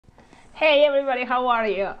Hey everybody, how are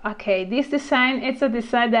you? Okay, this design, it's a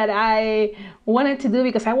design that I wanted to do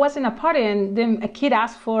because I was in a party and then a kid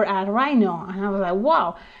asked for a rhino and I was like,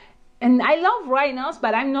 wow. And I love rhinos,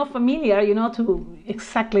 but I'm not familiar, to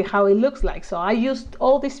exactly how it looks like. So I used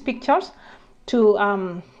all these pictures to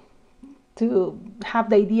have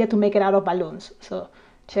the idea to make it out of balloons. So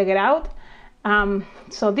check it out.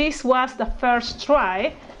 So this was the first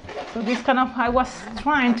try. So this I was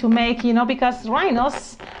trying to make, because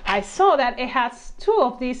rhinos, I saw that it has two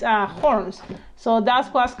of these horns. So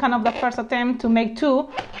that was kind of the first attempt to make two,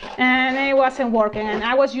 and it wasn't working. And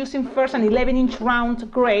I was using first an 11-inch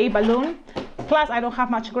round gray balloon. Plus, I don't have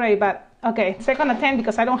much gray, but okay, second attempt,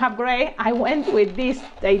 because I don't have gray, I went with this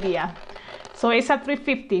idea. So it's a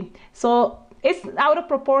 350. So it's out of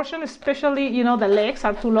proportion, especially, the legs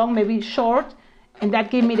are too long, maybe short. And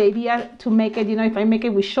that gave me the idea to make it, if I make it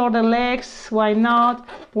with shorter legs, why not?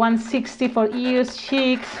 160 for ears,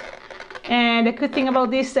 cheeks. And the good thing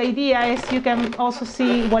about this idea is you can also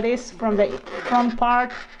see what is from the front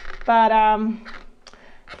part. But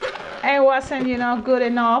it wasn't, good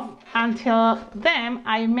enough until then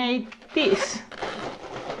I made this.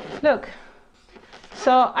 Look.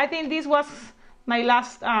 So I think this was my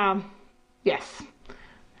last, yes.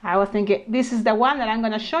 I was thinking this is the one that I'm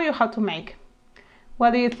going to show you how to make.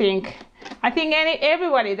 What do you think? I think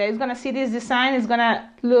everybody that is going to see this design is going to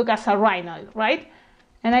look as a rhino, right?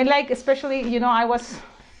 And I like, especially, I was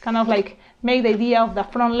kind of like make the idea of the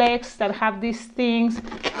front legs that have these things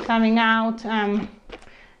coming out. And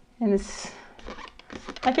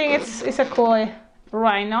I think it's a cool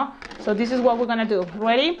rhino. So this is what we're going to do.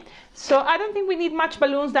 Ready? So I don't think we need much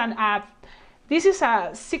balloons than this is a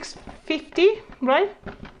 650, right?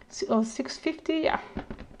 Oh, 650, yeah.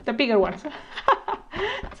 The bigger ones.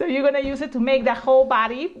 So you're going to use it to make the whole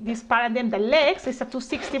body, this part, and then the legs is a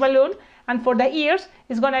 260 balloon, and for the ears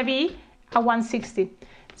it's going to be a 160.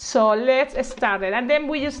 So let's start it, and then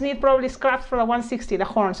we just need probably scraps for the 160, the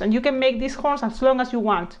horns, and you can make these horns as long as you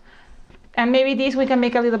want, and maybe these we can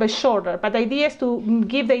make a little bit shorter, but the idea is to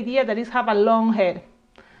give the idea that it have a long head.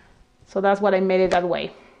 So that's what I made it that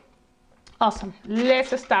way. Awesome,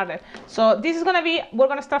 let's start it. So this is gonna be, we're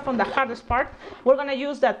gonna start from the hardest part. We're gonna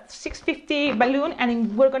use that 650 balloon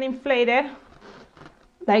and we're gonna inflate it,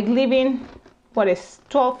 like leaving,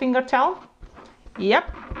 12 finger tail? Yep,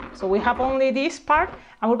 so we have only this part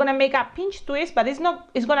and we're gonna make a pinch twist, but it's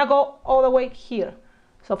gonna go all the way here.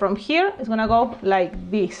 So from here, it's gonna go like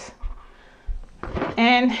this.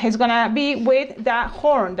 And it's gonna be with the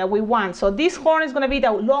horn that we want. So this horn is gonna be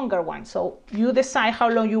the longer one. So you decide how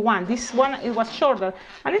long you want. This one, it was shorter,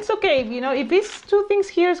 and it's okay. If these two things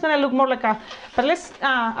here is gonna look more like a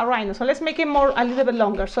rhino. So let's make it a little bit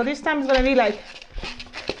longer. So this time it's gonna be like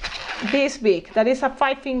this big. That is a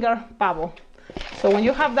 5-finger bubble. So when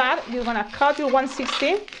you have that, you're gonna cut your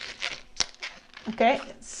 160. Okay,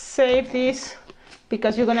 save this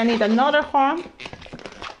because you're gonna need another horn.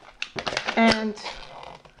 And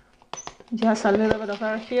just a little bit of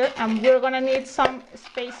air here, and we're gonna need some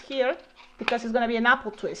space here because it's gonna be an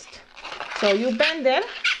apple twist. So you bend it,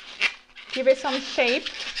 give it some shape.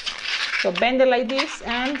 So bend it like this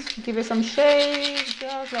and give it some shape,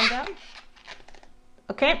 just like that.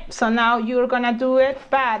 Okay, so now you're gonna do it,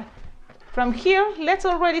 but from here, let's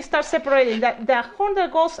already start separating. The horn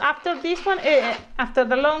that goes after this one, after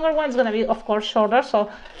the longer one, is gonna be, of course, shorter. So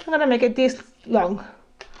I'm gonna make it this long.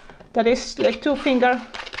 That is like 2-finger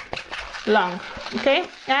long, okay?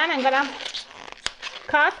 And I'm gonna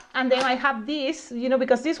cut, and then I have this,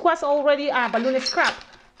 because this was already a balloon scrap,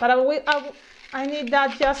 but I need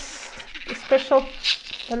that just special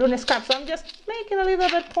balloon scrap. So I'm just making a little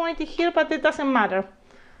bit pointy here, but it doesn't matter,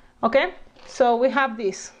 okay? So we have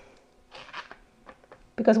this,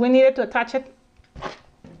 because we needed to attach it.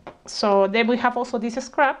 So then we have also this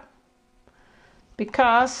scrap,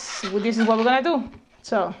 because this is what we're gonna do.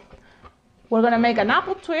 So we're gonna make an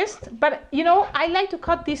apple twist, but I like to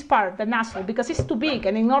cut this part, the nozzle, because it's too big,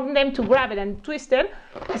 and in order for them to grab it and twist it,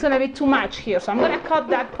 it's gonna be too much here. So I'm gonna cut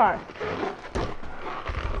that part.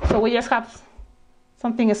 So we just have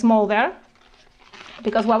something small there,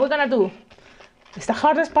 because what we're gonna do is the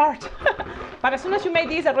hardest part. But as soon as you make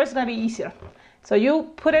this, the rest is gonna be easier. So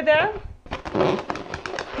you put it there,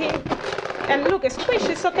 and look, squish,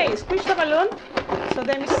 it's okay, squish the balloon, so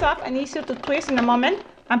then it's soft and easier to twist in a moment.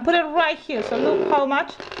 And put it right here. So look how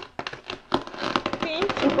much. Pinch,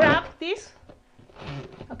 grab this.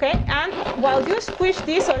 Okay, and while you squish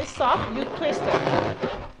this so it's soft, you twist it.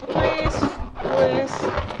 Twist, twist,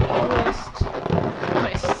 twist,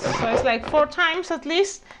 twist. So it's like 4 times at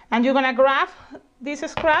least. And you're gonna grab this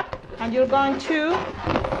scrap and you're going to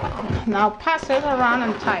now pass it around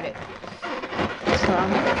and tie it.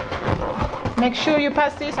 Make sure you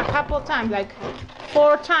pass this a couple of times, like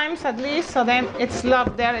 4 times at least, so then it's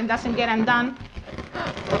locked there and doesn't get undone,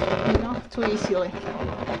 you know, too easily.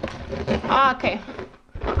 Okay,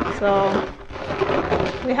 so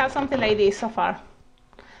we have something like this so far.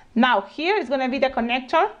 Now here is going to be the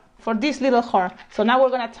connector for this little horn. So now we're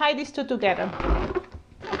going to tie these two together.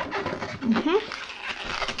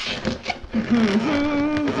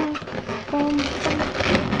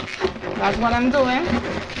 That's what I'm doing.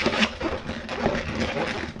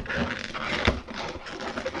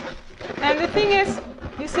 And the thing is,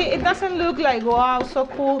 you see, it doesn't look like, wow, so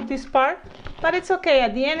cool, this part, but it's okay.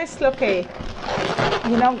 At the end, it's okay.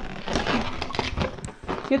 You know,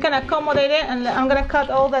 you can accommodate it, and I'm gonna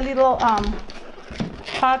cut all the little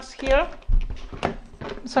parts here.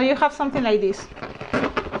 So you have something like this.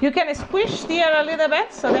 You can squish the air a little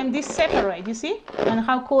bit, so then this separate, you see, and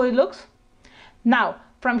how cool it looks. Now,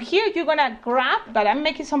 from here, you're gonna grab, but I'm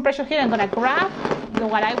making some pressure here, I'm gonna grab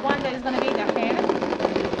what I want that is gonna be the head,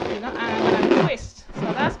 you know, and I'm gonna twist. So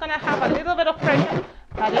that's gonna have a little bit of pressure,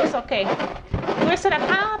 but it's okay. Twist it a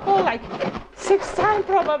couple, like 6 times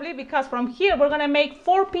probably, because from here, we're gonna make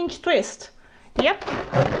 4 pinch twists. Yep.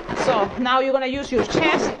 So now you're gonna use your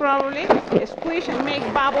chest probably, squish and make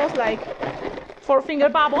bubbles like 4-finger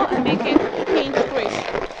bubble and make it pinch twist.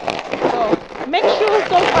 So make sure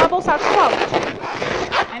those bubbles are soft.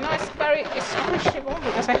 I know it's very squishable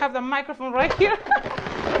because I have the microphone right here.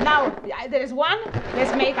 Now there is one.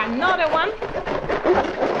 Let's make another one.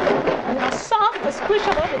 You know, soft,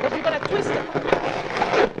 squishable because you're gonna twist it.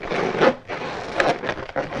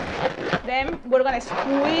 Then we're gonna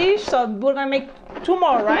squish. So we're gonna make 2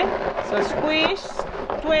 more, right? So squish,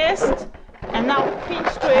 twist, and now pinch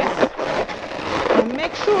twist. And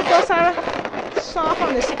make sure those are soft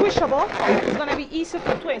and squishable. It's gonna be easy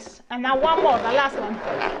to twist. And now one more, the last one.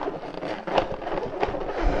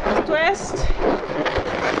 Twist.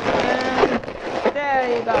 And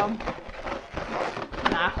there you go.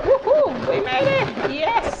 Now, woohoo, we made it.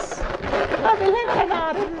 Yes. Oh, believe it or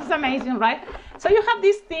not, this is amazing, right? So you have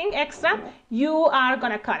this thing extra, you are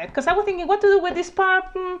gonna cut it. Because I was thinking what to do with this part,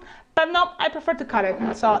 but no, I prefer to cut it.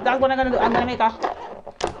 So that's what I'm gonna do. I'm gonna make a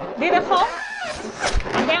little hole,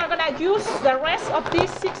 and then I'm gonna use the rest of this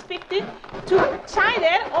 650 to tie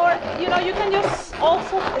it, or you know, you can just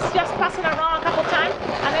also just pass it around a couple times,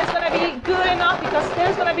 and it's gonna be good enough because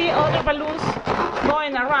there's gonna be other balloons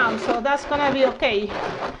going around, so that's gonna be okay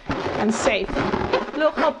and safe.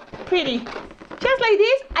 Look how pretty. Just like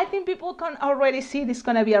this, I think people can already see this is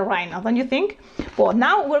gonna be a rhino, don't you think? Well,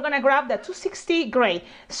 now we're gonna grab the 260 gray.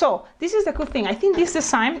 So this is the cool thing. I think this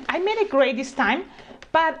design, I made it gray this time,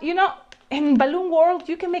 but you know, in balloon world,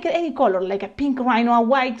 you can make it any color, like a pink rhino, a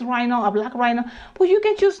white rhino, a black rhino. But you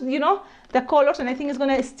can choose, you know, the colors, and I think it's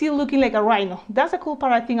gonna still looking like a rhino. That's the cool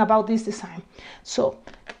part, I think, about this design. So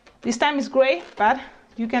this time is gray, but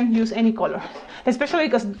you can use any color, especially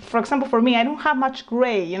because, for example, for me, I don't have much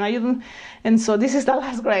gray, you know, and so this is the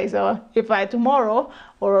last gray. So if I tomorrow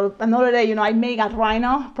or another day, you know, I make a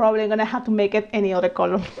rhino, probably gonna have to make it any other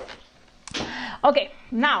color. Okay,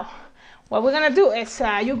 now what we're gonna do is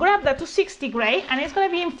you grab the 260 gray, and it's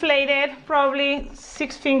gonna be inflated, probably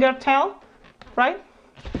 6-finger tail, right?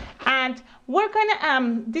 And we're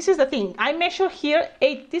gonna, this is the thing, I measure here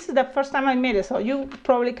 8, this is the first time I made it, so you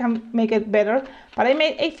probably can make it better, but I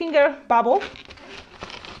made 8-finger bubble,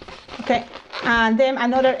 okay, and then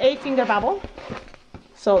another 8-finger bubble,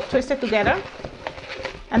 so twist it together,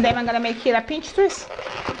 and then I'm gonna make here a pinch twist.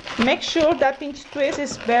 Make sure that pinch twist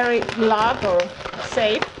is very locked or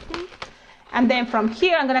safe, and then from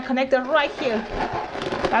here I'm gonna connect it right here,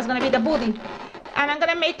 that's gonna be the booty, and I'm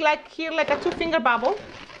gonna make like here like a 2-finger bubble.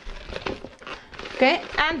 Okay,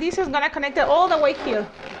 and this is gonna connect it all the way here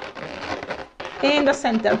in the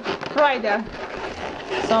center, right there.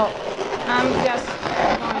 So I'm just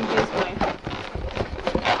going this way.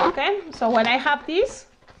 Okay, so when I have this,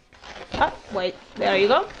 oh, wait, there you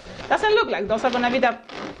go. Doesn't look like those are gonna be the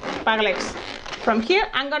back legs. From here,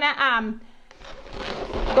 I'm gonna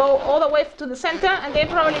go all the way to the center, and then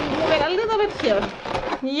probably move it a little bit here.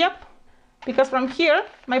 Yep, because from here,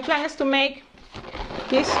 my plan is to make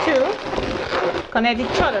these two connect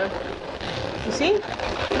each other, you see?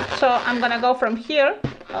 So I'm gonna go from here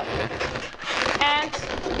and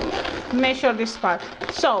measure this part.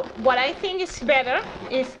 So what I think is better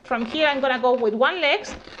is from here I'm gonna go with 1 leg,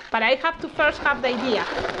 but I have to first have the idea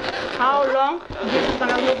how long this is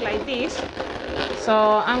gonna look like this.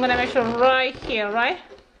 So I'm gonna measure right here, right?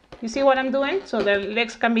 You see what I'm doing? So the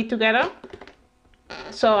legs can be together.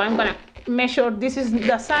 So I'm gonna measure, this is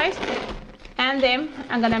the size, and then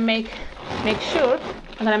I'm gonna make sure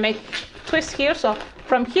I'm gonna make twist here. So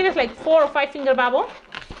from here it's like 4 or 5 finger bubble,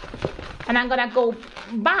 and I'm gonna go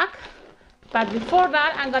back, but before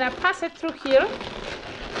that I'm gonna pass it through here.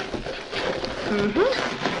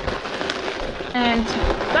 And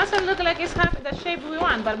doesn't look like it's having the shape we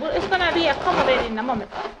want, but it's gonna be accommodated in a moment,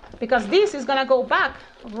 because this is gonna go back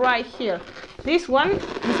right here. This one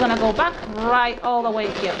is gonna go back right all the way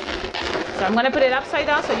here. So I'm gonna put it upside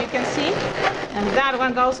down so you can see, and that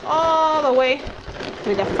one goes all the way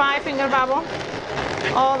with a 5 finger bubble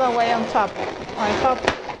all the way on top. I hope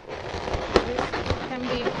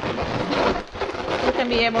you can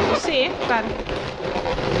be able to see it, but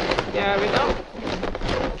there we go.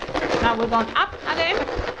 Now we're going up again.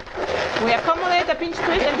 We accommodate the pinch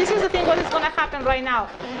twist, and this is the thing what is going to happen right now.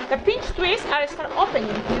 The pinch twists are start opening,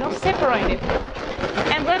 separated.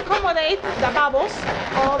 And we accommodate the bubbles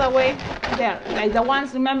all the way there. Like the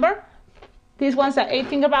ones, remember? These ones are 8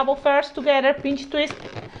 finger bubble first together, pinch twist.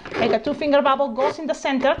 Like a 2 finger bubble goes in the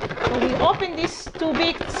center. So we open this too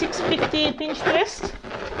big 650 pinch twist,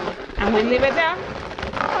 and we leave it there.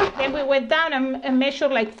 Then we went down and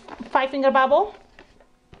measured like 5 finger bubble,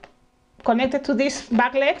 connected to these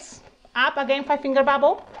back legs, up again 5 finger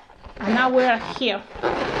bubble, and now we're here.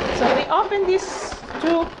 So we open these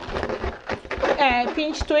 2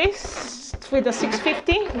 pinch twists with the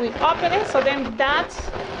 650. We open it, so then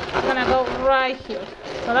that's gonna go right here.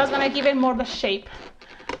 So that's gonna give it more the shape.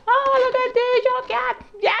 Oh, look at this, your cat.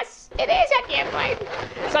 Yes, it is a cat, right?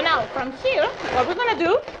 So now from here, what we're gonna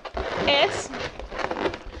do is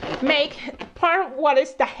make part what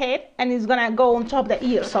is the head, and it's gonna go on top of the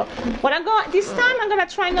ear. So what I'm going this time, I'm gonna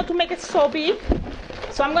try not to make it so big.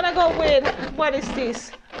 So I'm gonna go with, what is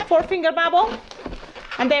this, 4 finger bubble,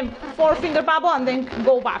 and then 4 finger bubble, and then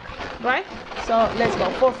go back, right? So let's go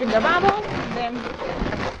 4 finger bubble, then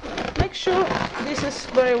make sure this is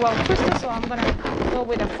very well twisted. So I'm gonna go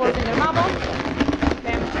with a 4 finger bubble,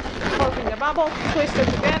 then 4 finger bubble, twist it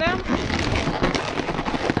together.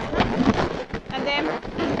 And then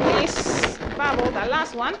this bubble, the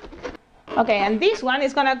last one. Okay, and this one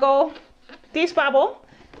is gonna go, this bubble,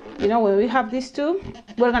 when we have these 2,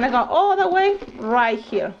 we're gonna go all the way right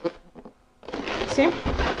here. See?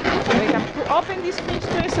 So we can open this pinch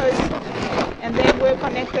twist, and then we're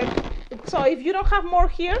connected. So if you don't have more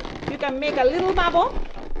here, you can make a little bubble,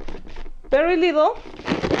 very little,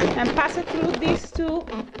 and pass it through these 2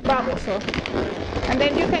 bubbles. And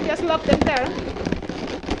then you can just lock them there.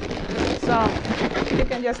 So you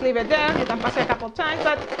can just leave it there. You can pass it a couple times,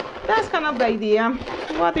 but that's kind of the idea.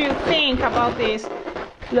 What do you think about this?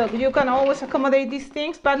 Look, you can always accommodate these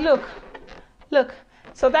things, but look.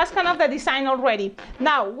 So that's kind of the design already.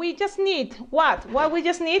 Now we just need what? What we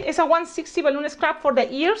just need is a 160 balloon scrap for the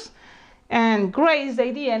ears, and gray is the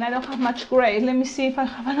idea, and I don't have much gray. Let me see if I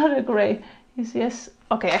have another gray. Yes.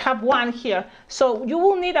 Okay, I have one here. So you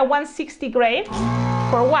will need a 160 gray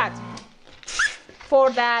for what? For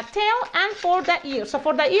the tail and for the ears. So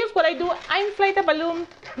for the ears, what I do, I inflate the balloon,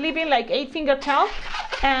 leaving like 8 finger tail,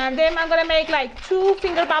 and then I'm gonna make like 2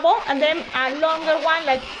 finger bubble, and then a longer one,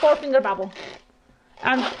 like 4 finger bubble,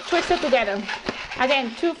 and twist it together.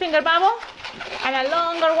 Again, 2 finger bubble, and a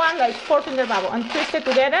longer one, like 4 finger bubble, and twist it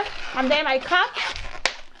together, and then I cut.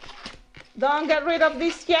 Don't get rid of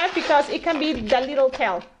this yet, because it can be the little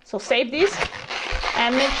tail. So save this,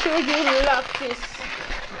 and make sure you lock this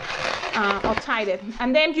or tied it,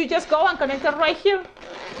 and then you just go and connect it right here.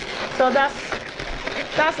 So that's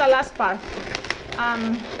the last part.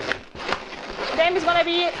 Then it's gonna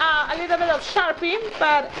be a little bit of Sharpie,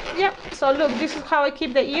 but yeah. So look, this is how I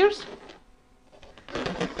keep the ears.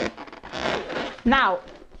 Now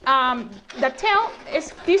the tail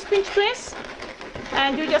is this pinch twist,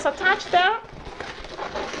 and you just attach there,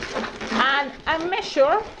 and I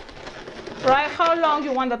measure right how long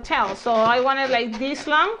you want the tail. So I want it like this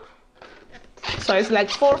long. So it's like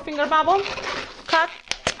 4 finger bubble, cut,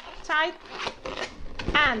 tight,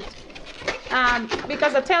 and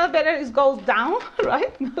because the tail better goes down,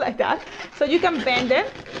 right? Like that. So you can bend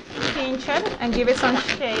it, pinch it, and give it some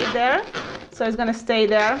shape there. So it's gonna stay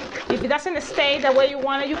there. If it doesn't stay the way you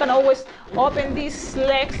want it, you can always open these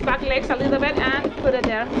legs, back legs a little bit, and put it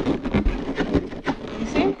there. You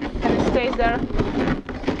see? And it stays there,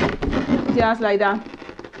 just like that.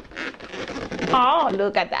 Oh,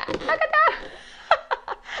 look at that! Look at that!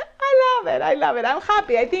 I love it. I'm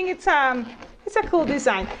happy. I think it's a cool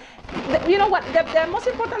design. You know what? The most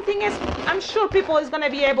important thing is, I'm sure people is gonna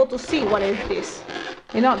be able to see what is this.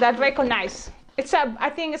 That recognize. I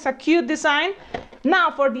think it's a cute design.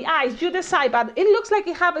 Now for the eyes, you decide. But it looks like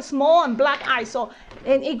it have a small and black eye. So,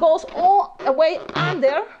 and it goes all the way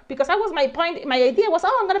under, because that was my point. My idea was,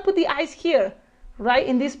 I'm gonna put the eyes here, right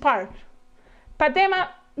in this part, But then,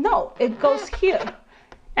 no, it goes here.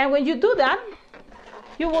 And when you do that,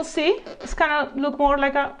 you will see it's kind of look more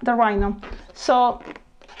like the rhino. So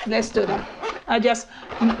let's do that. I just,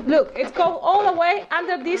 look, it goes all the way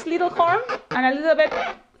under this little horn and a little bit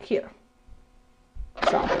here.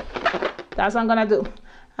 So that's what I'm gonna do.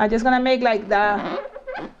 I'm just gonna make like the,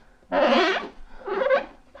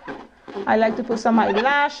 I like to put some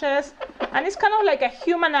eyelashes, and it's kind of like a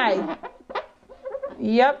human eye.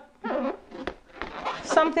 Yep,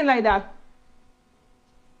 something like that.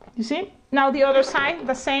 You see? Now the other side,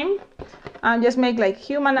 the same, and just make like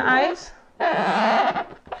human eyes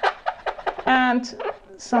and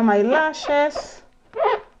some eyelashes.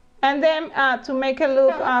 And then to make it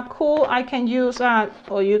look cool, I can use,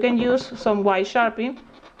 or you can use some white Sharpie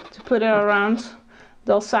to put it around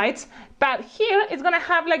those sides. But here it's gonna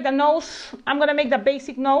have like the nose. I'm gonna make the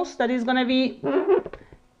basic nose that is gonna be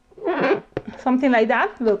something like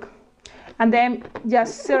that. Look, and then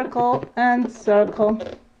just circle and circle.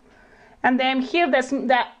 And then here the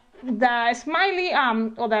smiley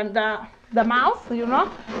or the mouth, you know,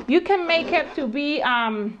 you can make it to be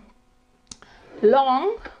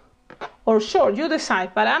long or short, you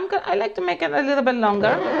decide. But I like to make it a little bit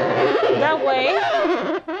longer. That way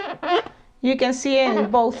you can see it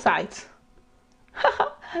in both sides.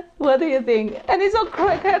 What do you think? And it's so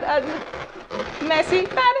crooked and messy,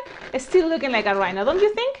 but it's still looking like a rhino, don't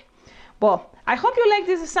you think? Well, I hope you like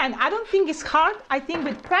this design. I don't think it's hard. I think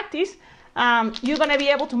with practice, you're gonna be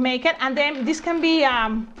able to make it. And then this can be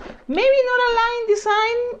maybe not a line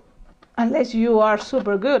design unless you are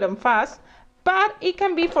super good and fast, but it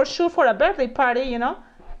can be for sure for a birthday party, you know,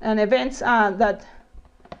 and events that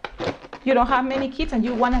you don't have many kids and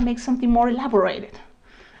you want to make something more elaborated.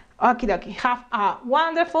 Okie dokie. Have a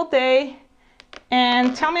wonderful day,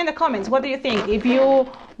 and tell me in the comments, what do you think? If you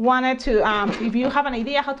wanted to, if you have an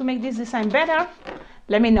idea how to make this design better,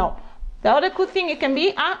 let me know. The other cool thing, it can be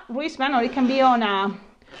a wristband, or it can be on a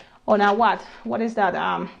what is that,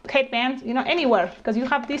 headband, you know, anywhere, because you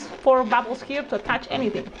have these 4 bubbles here to attach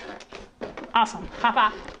anything. Awesome. Have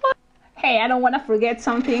a, hey, I don't want to forget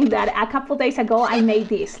something that a couple days ago I made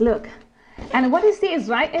this. Look, and what is this,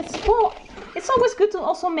 right? It's cool. It's always good to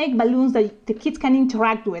also make balloons that the kids can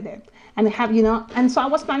interact with it and have, you know. And so I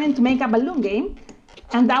was planning to make a balloon game,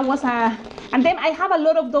 and that was a, and then I have a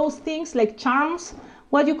lot of those things like charms.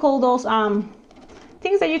 What do you call those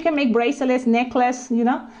things that you can make bracelets, necklace, you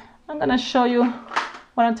know? I'm gonna show you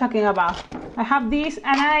what I'm talking about. I have these,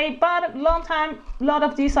 and I bought a lot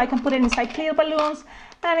of these so I can put it inside clear balloons,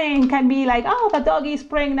 and it can be like, oh, the dog is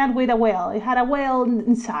pregnant with a whale. It had a whale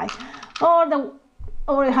inside, or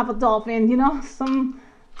you have a dolphin, you know,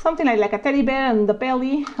 something like a teddy bear, and the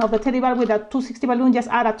belly of the teddy bear with a 260 balloon, just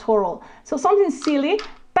add a turtle. So something silly,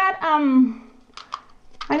 but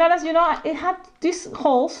I noticed, you know, it had this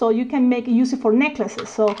hole, so you can use it for necklaces.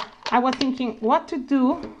 So I was thinking what to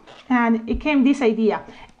do, and it came this idea.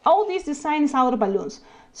 All these designs out of balloons.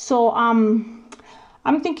 So I'm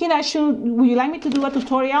thinking would you like me to do a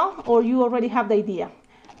tutorial, or you already have the idea?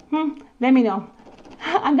 Let me know.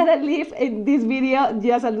 I'm gonna leave in this video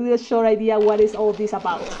just a little short idea what is all this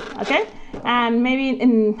about, okay? And maybe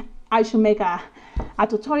I should make a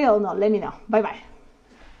tutorial or not. Let me know. Bye bye.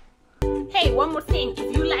 Hey, one more thing.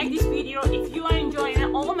 If you like this video, if you are enjoying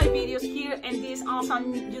all of my videos here in this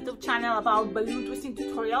awesome YouTube channel about balloon twisting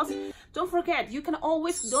tutorials, don't forget, you can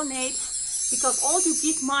always donate, because all you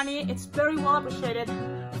give money, it's very well appreciated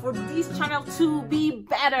for this channel to be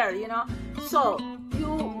better, you know. So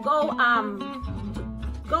you go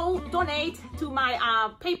donate to my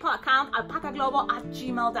PayPal account,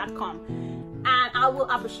 alpacaglobo@gmail.com, and I will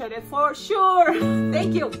appreciate it for sure.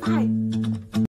 Thank you. Bye.